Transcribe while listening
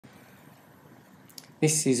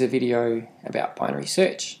This is a video about binary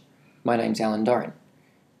search. My name's Alan Doran.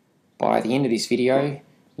 By the end of this video,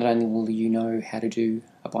 not only will you know how to do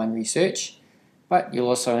a binary search, but you'll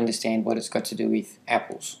also understand what it's got to do with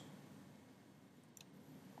apples.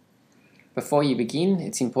 Before you begin,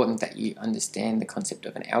 it's important that you understand the concept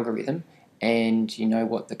of an algorithm and you know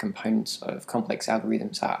what the components of complex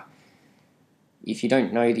algorithms are. If you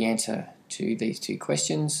don't know the answer to these two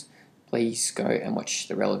questions, please go and watch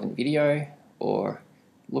the relevant video or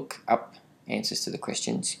look up answers to the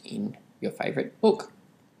questions in your favourite book.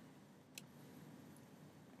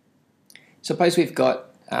 Suppose we've got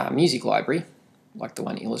a music library, like the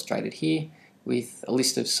one illustrated here, with a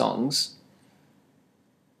list of songs,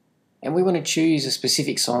 and we want to choose a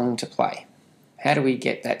specific song to play. How do we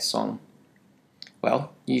get that song?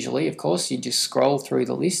 Well, usually, of course, you just scroll through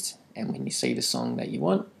the list, and when you see the song that you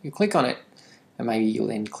want, you click on it, and maybe you'll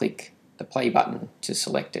then click the play button to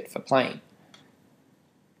select it for playing.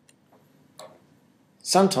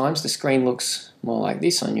 Sometimes the screen looks more like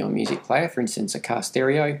this on your music player. For instance, a car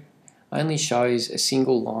stereo only shows a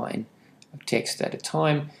single line of text at a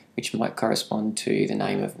time, which might correspond to the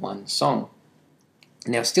name of one song.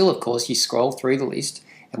 Now still, of course, you scroll through the list,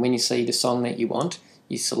 and when you see the song that you want,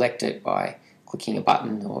 you select it by clicking a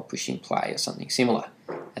button or pushing play or something similar,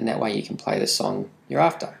 and that way you can play the song you're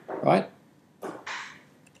after, right?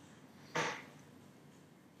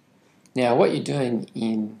 Now what you're doing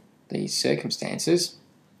in these circumstances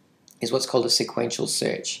is what's called a sequential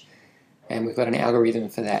search, and we've got an algorithm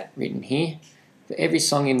for that written here. For every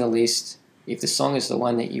song in the list, if the song is the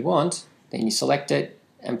one that you want, then you select it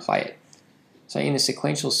and play it. So in the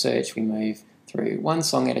sequential search, we move through one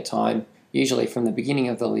song at a time, usually from the beginning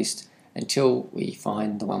of the list until we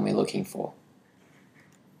find the one we're looking for.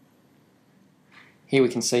 Here we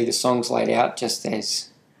can see the songs laid out just as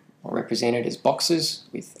or represented as boxes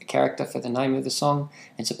with a character for the name of the song,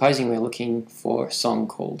 and supposing we're looking for a song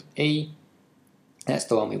called E, that's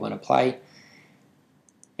the one we want to play,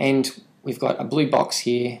 and we've got a blue box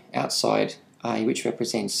here outside A, which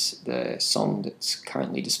represents the song that's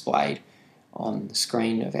currently displayed on the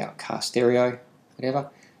screen of our car stereo,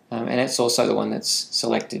 whatever, and it's also the one that's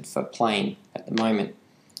selected for playing at the moment.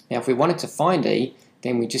 Now if we wanted to find E,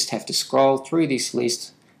 then we just have to scroll through this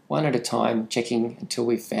list one at a time, checking until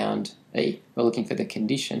we've found E. We're looking for the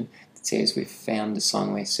condition that says we've found the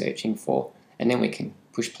song we're searching for, and then we can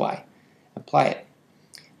push play and play it.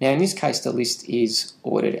 Now in this case the list is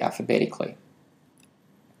ordered alphabetically.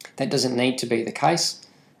 That doesn't need to be the case.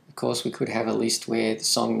 Of course we could have a list where the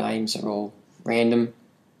song names are all random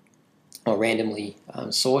or randomly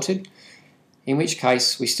sorted, in which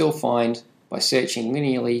case we still find, by searching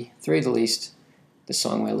linearly through the list, the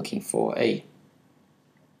song we're looking for, E.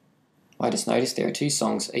 I just noticed there are two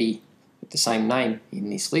songs E with the same name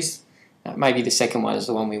in this list. Maybe the second one is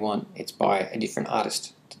the one we want. It's by a different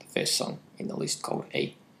artist to the first song in the list called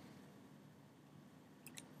E.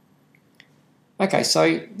 Okay,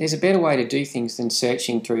 so there's a better way to do things than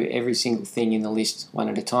searching through every single thing in the list one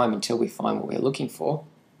at a time until we find what we're looking for.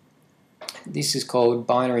 This is called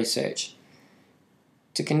binary search.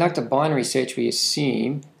 To conduct a binary search, we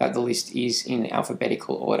assume that the list is in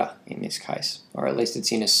alphabetical order in this case, or at least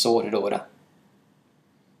it's in a sorted order.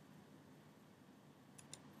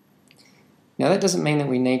 Now that doesn't mean that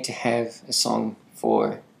we need to have a song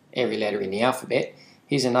for every letter in the alphabet.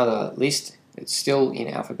 Here's another list that's still in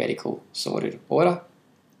alphabetical sorted order,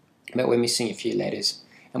 but we're missing a few letters.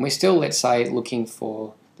 And we're still, let's say, looking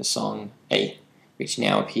for the song E, which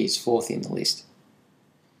now appears fourth in the list.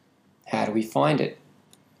 How do we find it?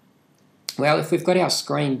 Well, if we've got our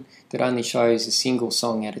screen that only shows a single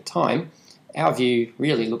song at a time, our view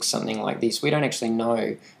really looks something like this. We don't actually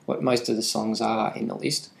know what most of the songs are in the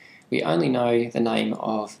list. We only know the name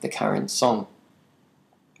of the current song.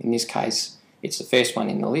 In this case, it's the first one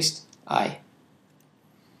in the list, A.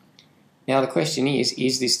 Now the question is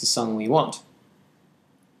this the song we want?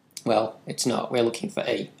 Well, it's not. We're looking for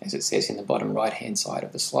E, as it says in the bottom right-hand side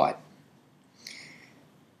of the slide.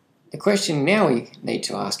 The question now we need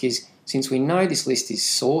to ask is, since we know this list is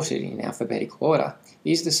sorted in alphabetical order,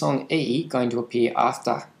 is the song E going to appear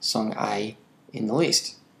after song A in the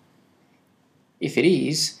list? If it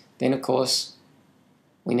is, then of course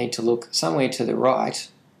we need to look somewhere to the right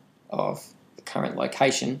of the current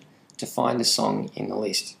location to find the song in the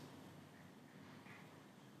list.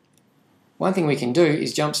 One thing we can do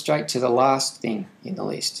is jump straight to the last thing in the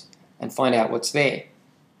list and find out what's there.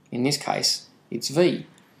 In this case, it's V,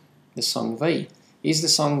 the song V. Is the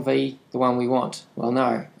song V the one we want? Well,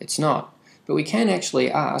 no, it's not. But we can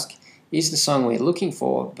actually ask, is the song we're looking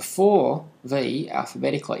for before V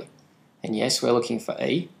alphabetically? And yes, we're looking for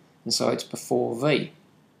E, and so it's before V.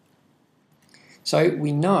 So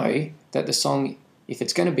we know that the song, if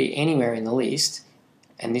it's going to be anywhere in the list,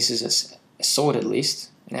 and this is a sorted list,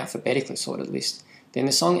 an alphabetically sorted list, then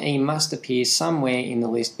the song E must appear somewhere in the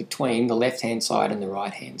list between the left-hand side and the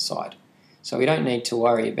right-hand side. So we don't need to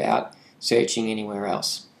worry about searching anywhere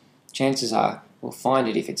else. Chances are we'll find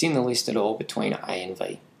it, if it's in the list at all, between A and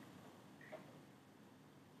V.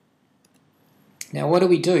 Now what do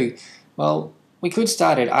we do? Well, we could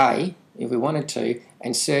start at A if we wanted to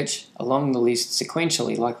and search along the list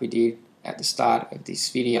sequentially like we did at the start of this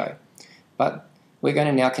video. But we're going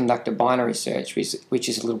to now conduct a binary search, which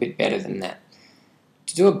is a little bit better than that.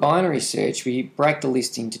 To do a binary search, we break the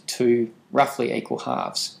list into two roughly equal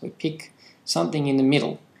halves. We pick something in the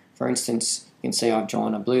middle. For instance, you can see I've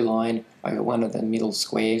drawn a blue line over one of the middle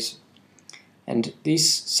squares, and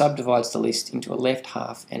this subdivides the list into a left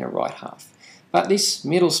half and a right half. But this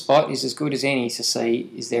middle spot is as good as any to see,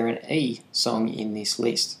 is there an E song in this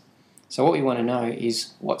list? So what we want to know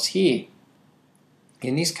is what's here.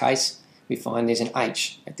 In this case, we find there's an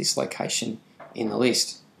H at this location in the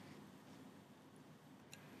list.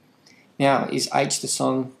 Now, is H the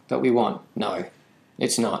song that we want? No,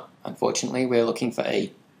 it's not. Unfortunately, we're looking for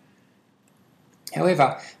E.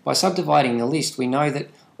 However, by subdividing the list, we know that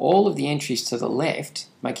all of the entries to the left,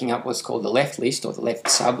 making up what's called the left list or the left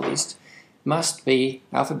sublist, must be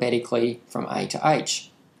alphabetically from A to H.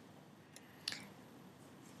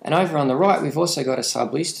 And over on the right, we've also got a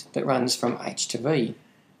sublist that runs from H to V.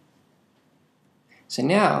 So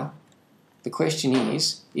now, the question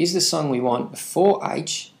is the song we want before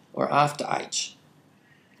H or after H?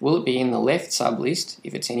 Will it be in the left sublist,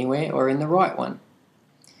 if it's anywhere, or in the right one?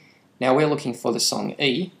 Now we're looking for the song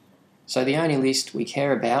E, so the only list we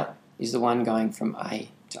care about is the one going from A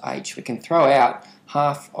to H. We can throw out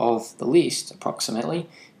half of the list, approximately,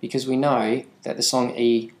 because we know that the song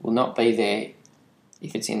E will not be there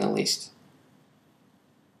if it's in the list.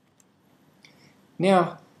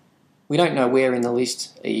 Now, we don't know where in the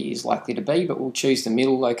list E is likely to be, but we'll choose the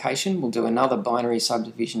middle location. We'll do another binary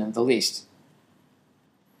subdivision of the list,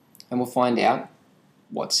 and we'll find out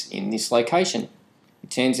what's in this location. It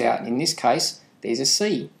turns out, in this case, there's a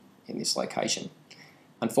C in this location.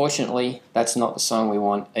 Unfortunately, that's not the song we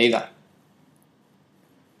want either.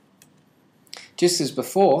 Just as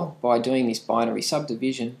before, by doing this binary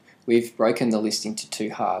subdivision, we've broken the list into two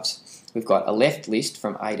halves. We've got a left list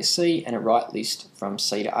from A to C and a right list from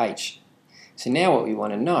C to H. So now what we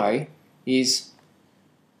want to know is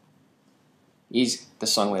the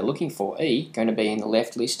song we're looking for, E, going to be in the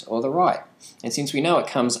left list or the right? And since we know it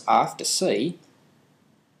comes after C,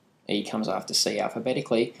 E comes after C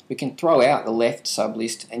alphabetically, we can throw out the left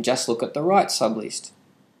sublist and just look at the right sublist.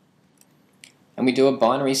 And we do a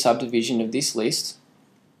binary subdivision of this list,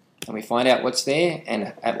 and we find out what's there,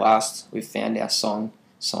 and at last we've found our song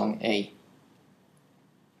E.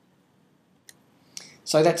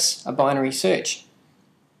 So that's a binary search.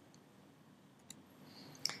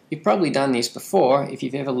 You've probably done this before if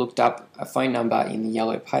you've ever looked up a phone number in the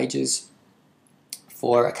yellow pages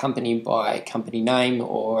for a company by company name,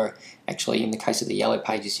 or actually in the case of the yellow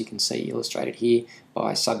pages you can see illustrated here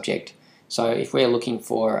by subject. So if we're looking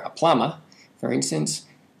for a plumber, for instance,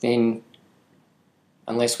 then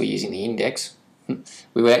unless we're using the index,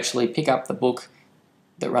 we would actually pick up the book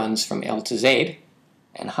that runs from L to Z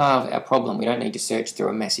and halve our problem. We don't need to search through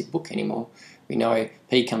a massive book anymore. We know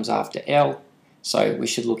P comes after L, so we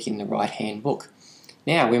should look in the right-hand book.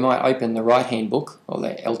 Now we might open the right-hand book, or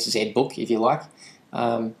the L to Z book if you like,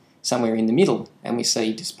 somewhere in the middle, and we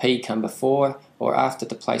see, does P come before or after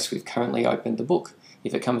the place we've currently opened the book?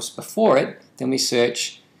 If it comes before it, then we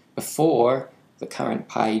search before the current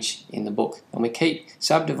page in the book, and we keep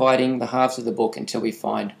subdividing the halves of the book until we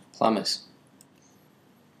find plumbers.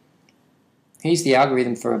 Here's the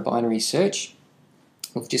algorithm for a binary search.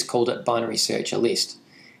 We've just called it binary search a list.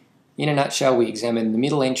 In a nutshell, we examine the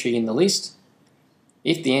middle entry in the list.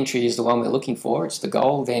 If the entry is the one we're looking for, it's the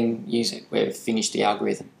goal, then use it. We've finished the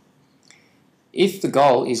algorithm. If the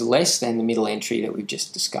goal is less than the middle entry that we've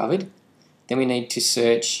just discovered, then we need to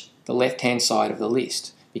search the left-hand side of the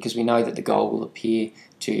list, because we know that the goal will appear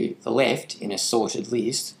to the left in a sorted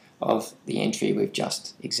list of the entry we've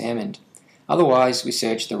just examined. Otherwise, we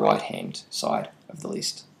search the right-hand side of the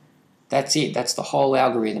list. That's it. That's the whole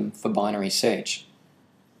algorithm for binary search.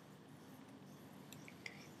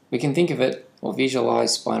 We can think of it or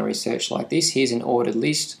visualize binary search like this. Here's an ordered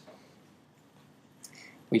list.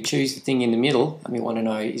 We choose the thing in the middle, and we want to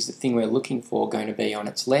know, is the thing we're looking for going to be on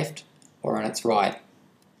its left or on its right?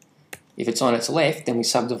 If it's on its left, then we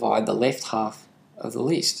subdivide the left half of the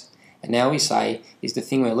list. And now we say, is the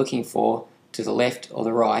thing we're looking for to the left or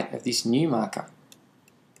the right of this new marker.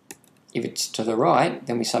 If it's to the right,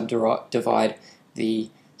 then we subdivide the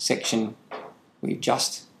section we've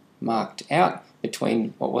just marked out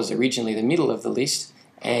between what was originally the middle of the list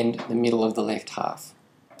and the middle of the left half.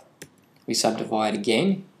 We subdivide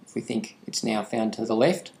again if we think it's now found to the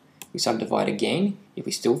left. We subdivide again if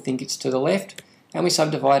we still think it's to the left, and we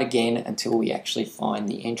subdivide again until we actually find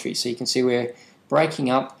the entry. So you can see we're breaking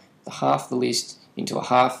up the half of the list into a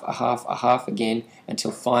half, a half, a half again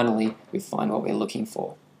until finally we find what we're looking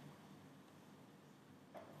for.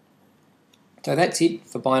 So that's it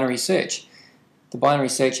for binary search. The binary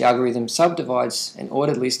search algorithm subdivides an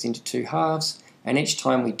ordered list into two halves, and each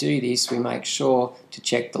time we do this we make sure to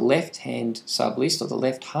check the left-hand sublist or the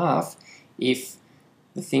left half if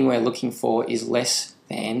the thing we're looking for is less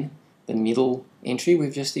than the middle entry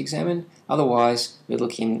we've just examined. Otherwise we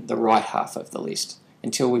look in the right half of the list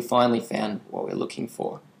until we finally found what we're looking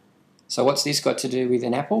for. So what's this got to do with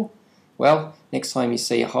an apple? Well, next time you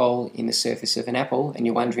see a hole in the surface of an apple and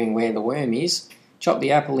you're wondering where the worm is, chop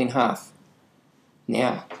the apple in half.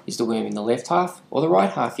 Now, is the worm in the left half or the right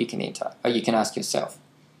half? You can ask yourself.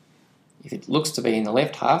 If it looks to be in the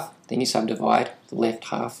left half, then you subdivide the left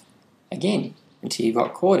half again until you've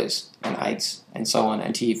got quarters and eighths and so on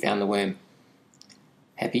until you found the worm.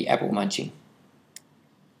 Happy apple munching.